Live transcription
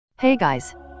Hey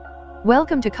guys!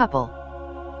 Welcome to Couple.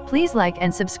 Please like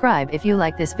and subscribe if you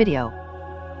like this video.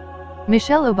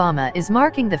 Michelle Obama is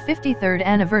marking the 53rd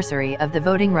anniversary of the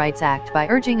Voting Rights Act by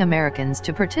urging Americans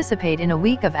to participate in a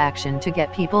week of action to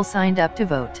get people signed up to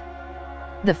vote.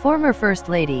 The former First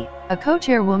Lady, a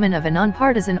co-chairwoman of a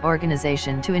nonpartisan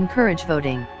organization to encourage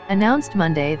voting, announced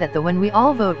Monday that the When We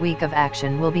All Vote Week of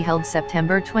Action will be held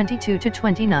September 22 to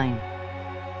 29.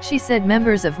 She said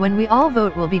members of When We All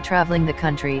Vote will be traveling the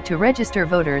country to register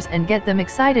voters and get them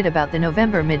excited about the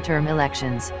November midterm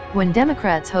elections, when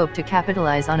Democrats hope to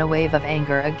capitalize on a wave of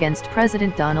anger against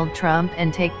President Donald Trump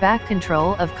and take back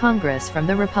control of Congress from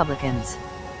the Republicans.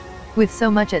 With so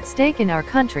much at stake in our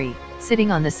country, sitting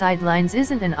on the sidelines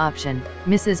isn't an option,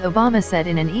 Mrs. Obama said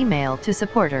in an email to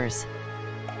supporters.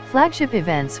 Flagship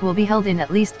events will be held in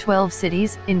at least 12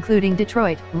 cities, including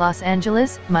Detroit, Los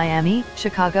Angeles, Miami,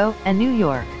 Chicago, and New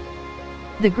York.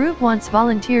 The group wants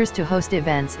volunteers to host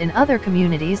events in other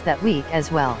communities that week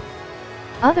as well.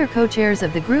 Other co-chairs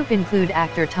of the group include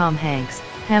actor Tom Hanks,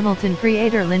 Hamilton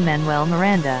creator Lin-Manuel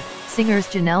Miranda, singers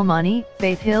Janelle Monáe,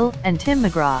 Faith Hill, and Tim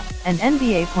McGraw, and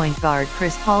NBA point guard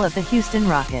Chris Paul of the Houston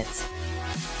Rockets.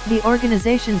 The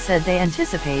organization said they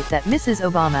anticipate that Mrs.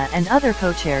 Obama and other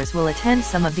co-chairs will attend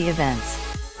some of the events.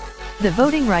 The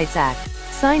Voting Rights Act,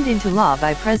 signed into law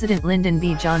by President Lyndon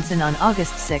B. Johnson on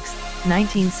August 6,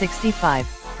 1965,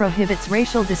 prohibits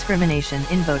racial discrimination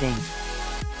in voting.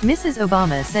 Mrs.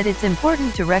 Obama said it's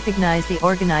important to recognize the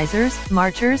organizers,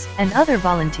 marchers, and other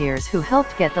volunteers who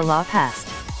helped get the law passed.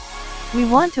 We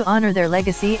want to honor their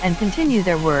legacy and continue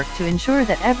their work to ensure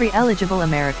that every eligible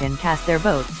American cast their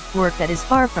vote, work that is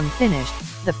far from finished,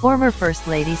 the former First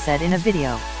Lady said in a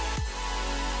video.